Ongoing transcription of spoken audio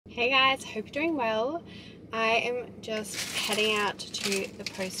Hey guys, hope you're doing well. I am just heading out to the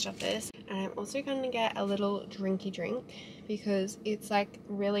post office and I'm also going to get a little drinky drink because it's like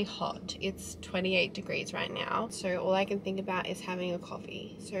really hot. It's 28 degrees right now, so all I can think about is having a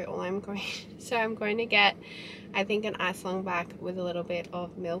coffee. I'm going to get, I think, an ice long back with a little bit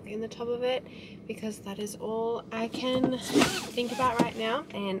of milk in the top of it because that is all I can think about right now,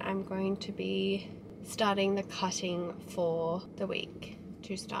 and I'm going to be starting the cutting for the week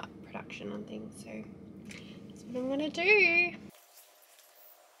to start production on things, so that's what I'm gonna do.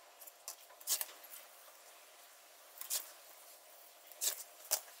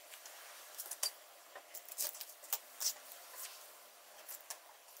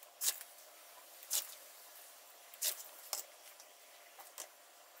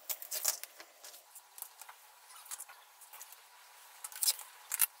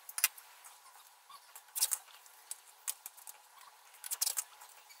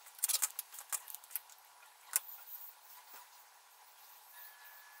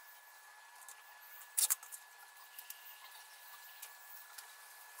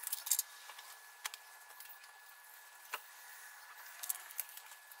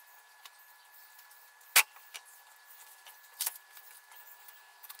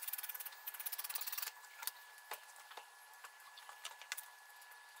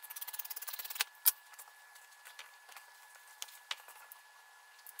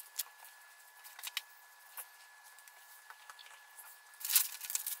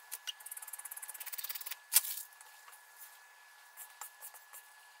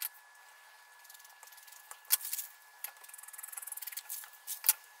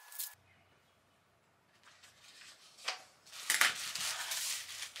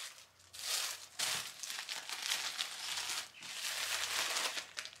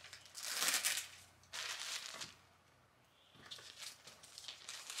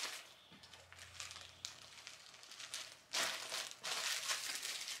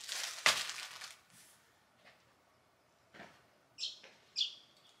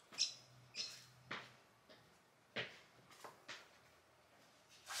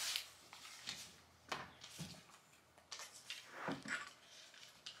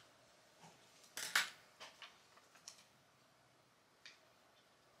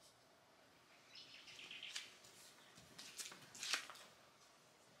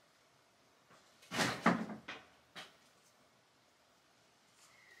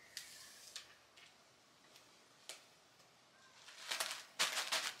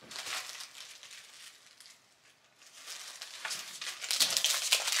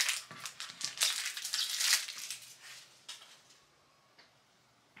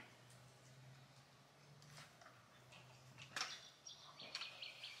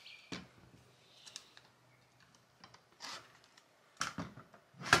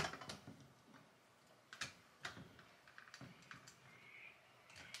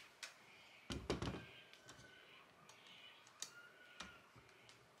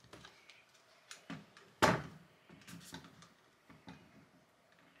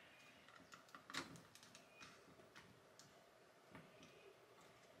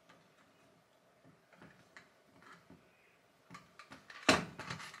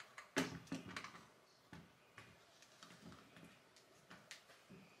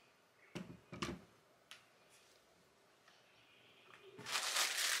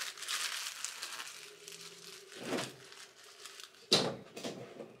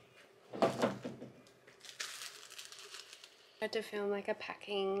 I had to film like a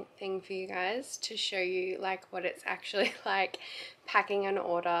packing thing for you guys to show you like what it's actually like packing an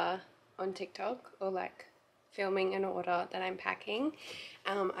order on TikTok, or like filming an order that I'm packing.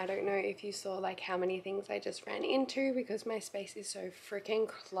 I don't know if you saw like how many things I just ran into because my space is so freaking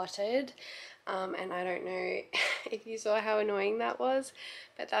cluttered, and I don't know if you saw how annoying that was,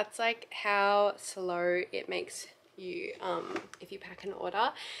 but that's like how slow it makes you if you pack an order.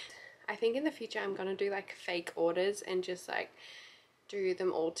 I think in the future I'm gonna do like fake orders and just like do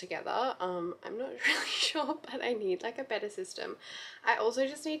them all together. I'm not really sure, but I need like a better system. I also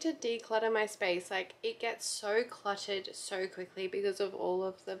just need to declutter my space. Like it gets so cluttered so quickly because of all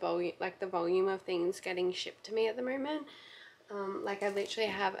of the volume, like the volume of things getting shipped to me at the moment. Like I literally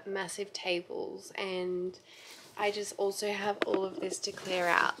have massive tables, and I just also have all of this to clear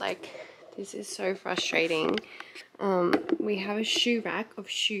out. Like this is so frustrating. We have a shoe rack of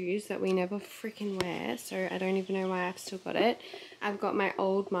shoes that we never freaking wear, so I don't even know why I've still got it. I've got my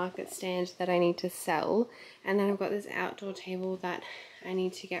old market stand that I need to sell, and then I've got this outdoor table that I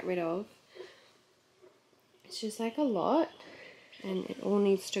need to get rid of. It's just like a lot, and it all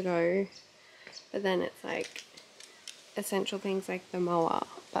needs to go, but then it's like essential things like the mower,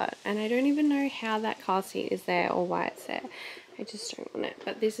 and I don't even know how that car seat is there or why it's there. I just don't want it.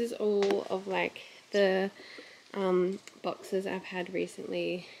 But this is all of like the boxes I've had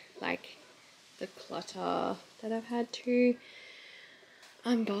recently, like the clutter that I've had to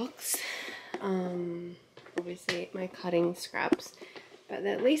unbox. Obviously my cutting scraps, but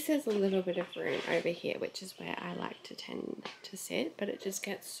at least there's a little bit of room over here, which is where I like to tend to sit, but it just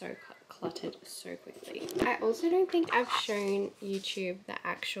gets so cluttered so quickly. I also don't think I've shown YouTube the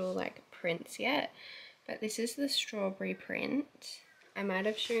actual like prints yet, but this is the strawberry print. I might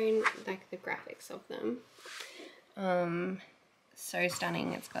have shown like the graphics of them. So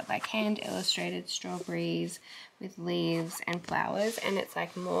stunning. It's got like hand illustrated strawberries with leaves and flowers, and it's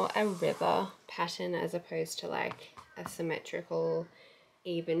like more a river pattern as opposed to like a symmetrical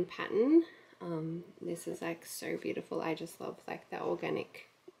even pattern. This is like so beautiful. I just love like the organic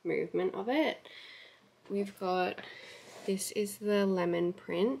movement of it. We've got, this is the lemon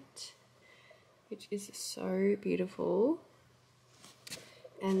print, which is so beautiful,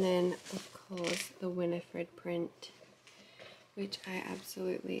 and then of course the Winifred print, which I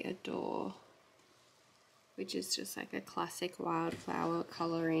absolutely adore, which is just like a classic wildflower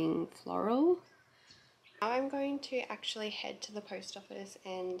colouring floral. Now I'm going to actually head to the post office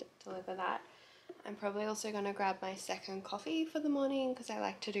and deliver that. I'm probably also going to grab my second coffee for the morning because I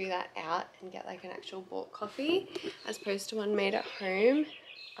like to do that out and get like an actual bought coffee as opposed to one made at home.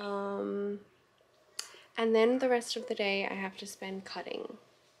 And then the rest of the day I have to spend cutting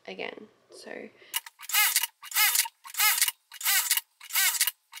again. So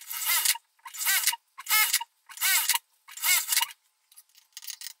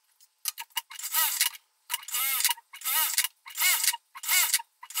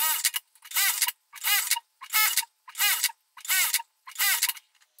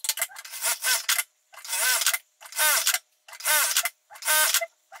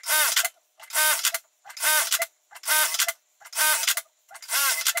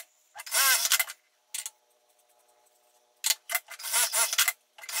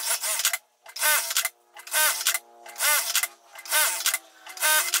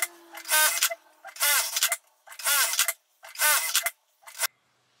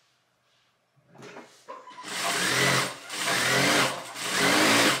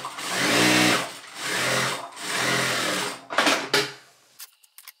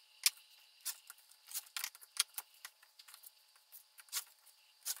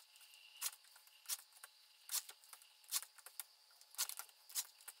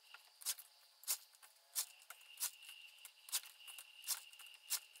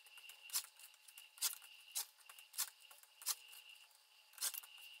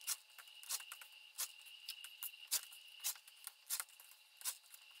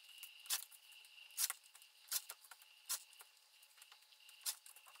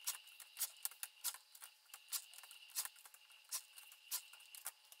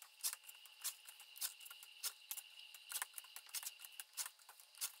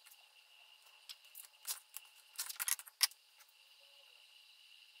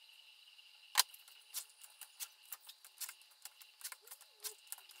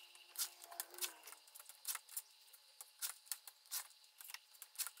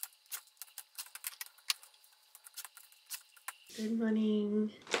good morning.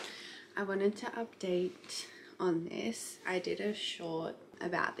 I wanted to update on this. I did a short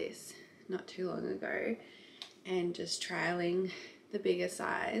about this not too long ago and just trialing the bigger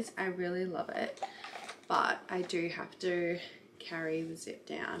size. I really love it, but I do have to carry the zip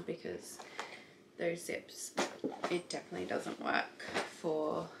down because those zips, it definitely doesn't work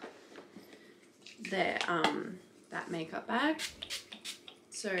for the that makeup bag.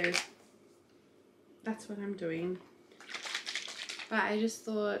 So that's what I'm doing. But I just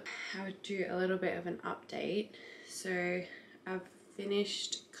thought I would do a little bit of an update. So I've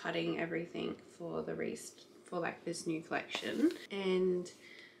finished cutting everything for the like this new collection, and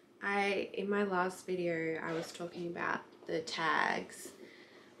in my last video I was talking about the tags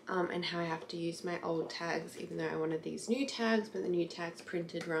and how I have to use my old tags even though I wanted these new tags, but the new tags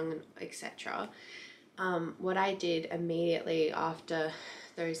printed wrong and etc. What I did immediately after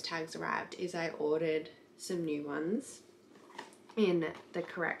those tags arrived is I ordered some new ones in the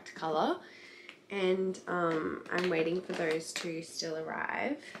correct color, and I'm waiting for those to still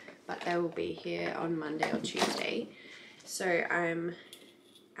arrive, but they will be here on Monday or Tuesday. So I'm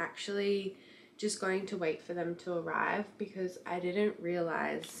actually just going to wait for them to arrive because I didn't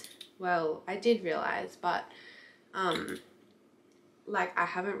realize, well, I did realize, but like I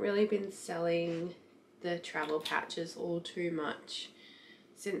haven't really been selling the travel pouches all too much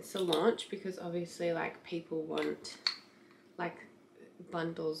since the launch because obviously like people want like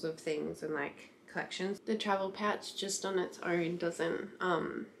bundles of things and like collections. The travel pouch just on its own doesn't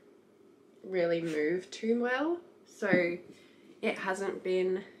really move too well, so it hasn't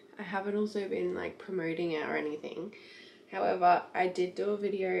been, I haven't also been like promoting it or anything. However, I did do a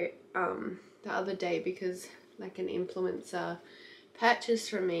video the other day because like an influencer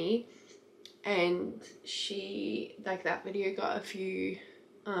purchased from me, and she, like, that video got a few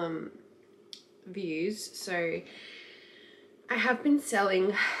views, so I have been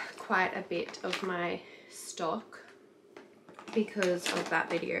selling quite a bit of my stock because of that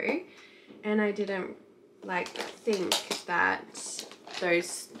video, and I didn't like think that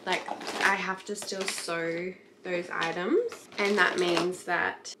those, like, I have to still sew those items, and that means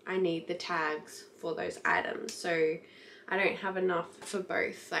that I need the tags for those items, so I don't have enough for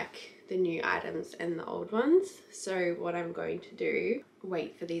both, like the new items and the old ones. So what I'm going to do,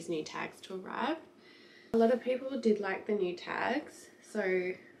 wait for these new tags to arrive. A lot of people did like the new tags,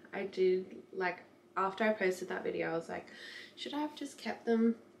 so I did, like, after I posted that video I was like, should I have just kept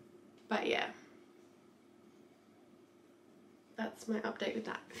them? But yeah, that's my update with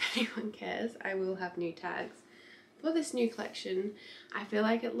that. If anyone cares, I will have new tags for this new collection. I feel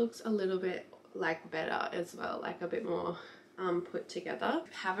like it looks a little bit like better as well, like a bit more put together.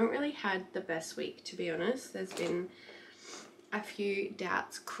 Haven't really had the best week, to be honest. There's been a few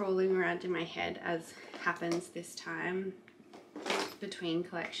doubts crawling around in my head, as happens this time between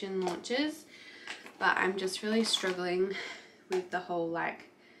collection launches, but I'm just really struggling with the whole like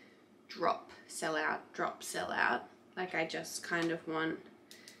drop sell out. Like, I just kind of want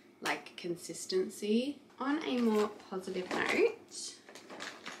like consistency. On a more positive note,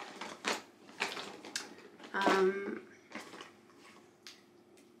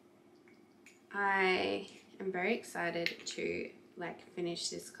 I am very excited to like finish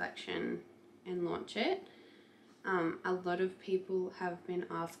this collection and launch it. A lot of people have been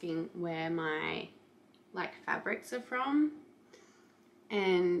asking where my like fabrics are from,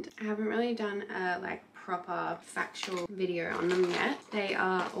 and I haven't really done a like proper factual video on them yet. They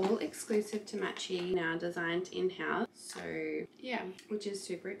are all exclusive to Matchy, now designed in-house, so yeah, which is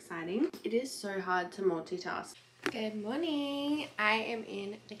super exciting. It is so hard to multitask. Good morning. I am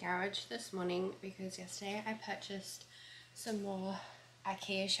in the garage this morning because yesterday I purchased some more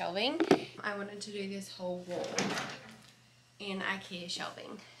IKEA shelving. I wanted to do this whole wall in IKEA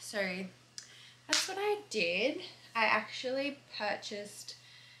shelving, so that's what I did. I actually purchased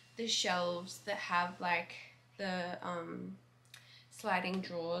the shelves that have like the sliding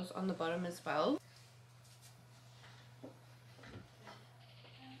drawers on the bottom as well.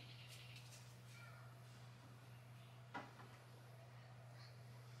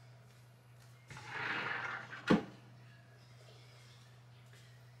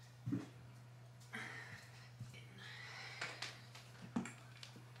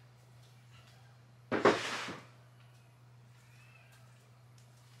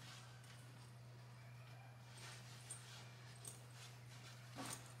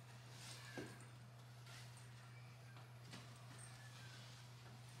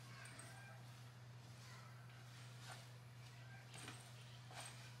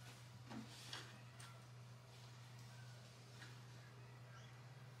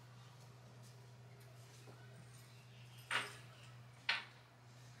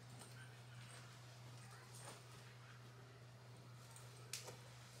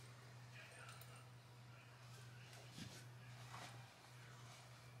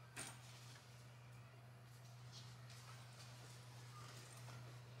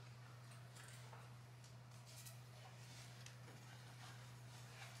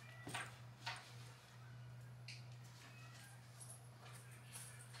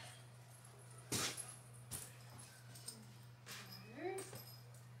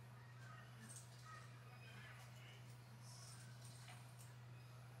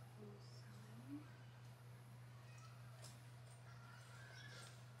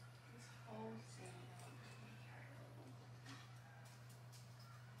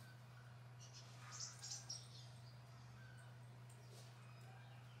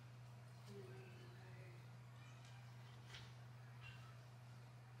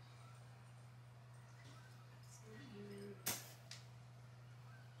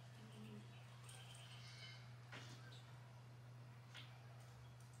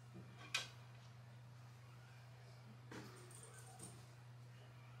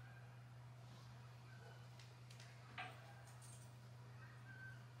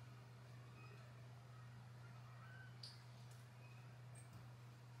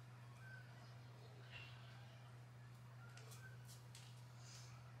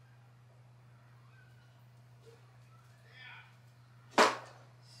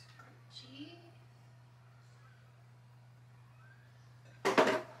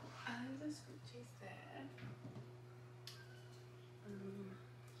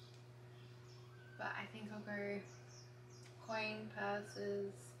 I'll go coin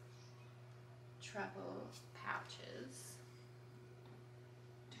purses, travel pouches,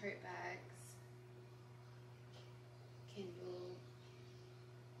 tote bags, Kindle.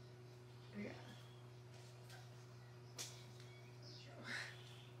 Oh yeah.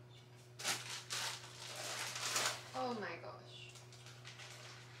 Oh my gosh.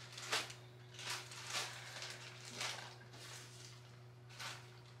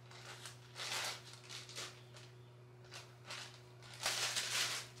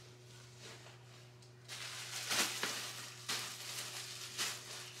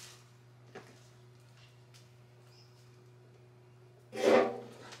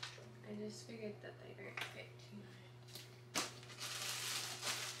 I just figured that they don't fit too much.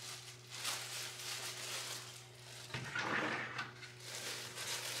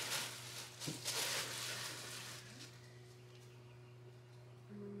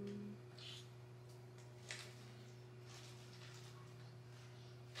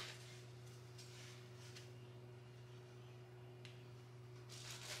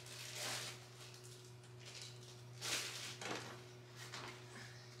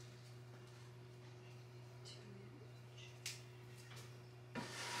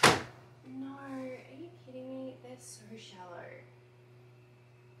 No, are you kidding me? They're so shallow.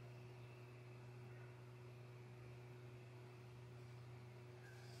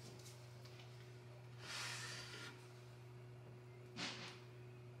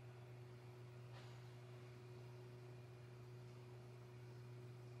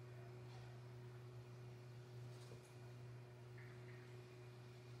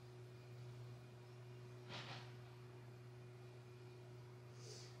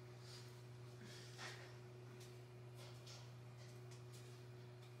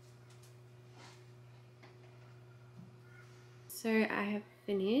 So I have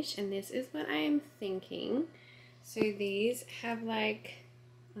finished, and this is what I am thinking. So these have like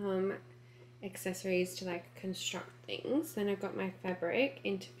accessories to like construct things. Then I've got my fabric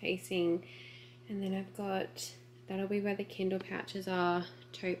interfacing, and then I've got, that'll be where the Kindle pouches are,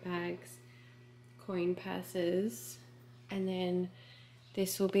 tote bags, coin purses, and then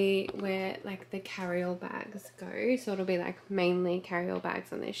this will be where like the carry-all bags go. So it'll be like mainly carry-all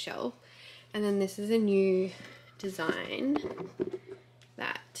bags on this shelf. And then this is a new design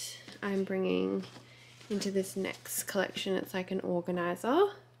that I'm bringing into this next collection. It's like an organizer,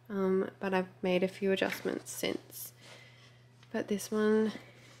 but I've made a few adjustments since. But this one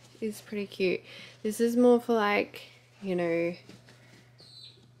is pretty cute. This is more for like, you know,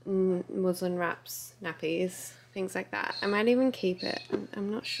 muslin wraps, nappies, things like that. I might even keep it. I'm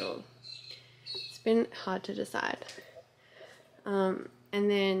not sure. It's been hard to decide. And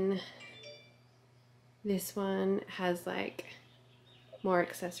then this one has like more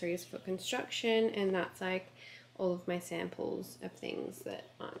accessories for construction, and that's like all of my samples of things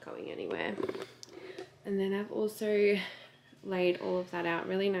that aren't going anywhere. And then I've also laid all of that out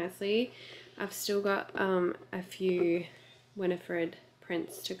really nicely. I've still got a few Winifred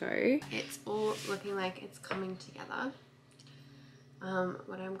prints to go. It's all looking like it's coming together.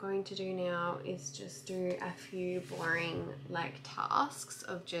 What I'm going to do now is just do a few boring like tasks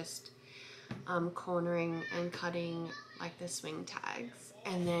of just cornering and cutting like the swing tags,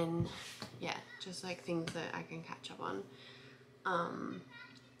 and then yeah, just like things that I can catch up on.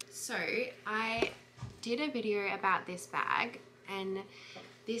 So I did a video about this bag, and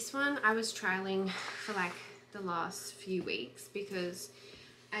this one I was trialing for like the last few weeks because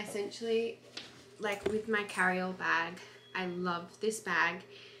I essentially, like with my carry-all bag, I love this bag,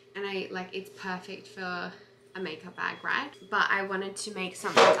 and I like, it's perfect for a makeup bag, right? But I wanted to make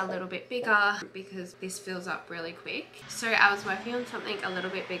something a little bit bigger because this fills up really quick. So I was working on something a little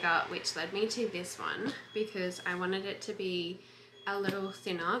bit bigger, which led me to this one because I wanted it to be a little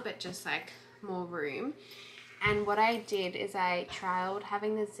thinner but just like more room. And what I did is I trialed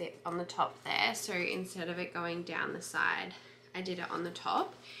having the zip on the top there, so instead of it going down the side, I did it on the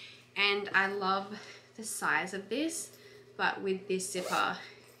top. And I love the size of this, but with this zipper,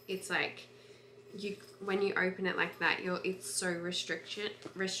 it's like, when you open it like that, it's so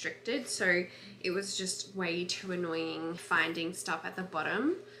restricted. So it was just way too annoying finding stuff at the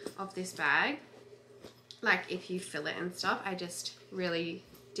bottom of this bag, like if you fill it and stuff. I just really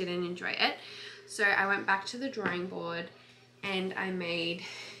didn't enjoy it. So I went back to the drawing board and I made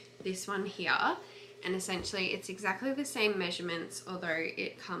this one here, and essentially it's exactly the same measurements, although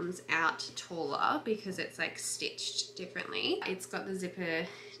it comes out taller because it's like stitched differently. It's got the zipper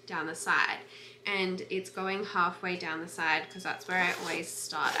down the side, and it's going halfway down the side because that's where I always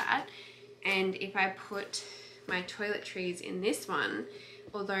start at. And if I put my toiletries in this one,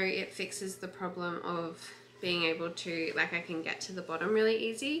 although it fixes the problem of being able to, like, I can get to the bottom really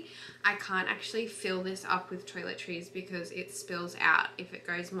easy, I can't actually fill this up with toiletries because it spills out if it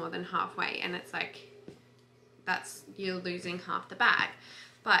goes more than halfway, and it's like, that's, you're losing half the bag.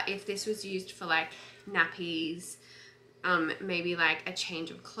 But if this was used for like nappies, maybe like a change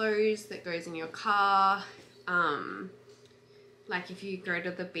of clothes that goes in your car, like if you go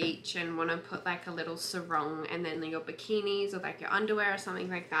to the beach and want to put like a little sarong and then your bikinis or like your underwear or something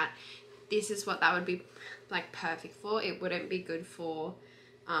like that, this is what that would be like perfect for. It wouldn't be good for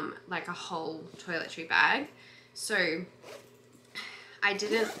like a whole toiletry bag. So I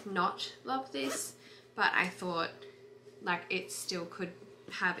didn't not love this, but I thought like it still could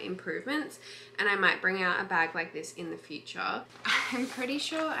have improvements, and I might bring out a bag like this in the future. I'm pretty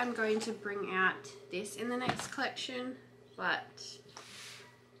sure I'm going to bring out this in the next collection, but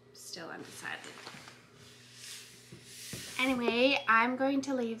still undecided. Anyway, I'm going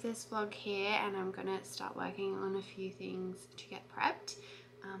to leave this vlog here and I'm going to start working on a few things to get prepped.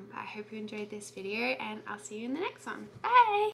 I hope you enjoyed this video and I'll see you in the next one. Bye!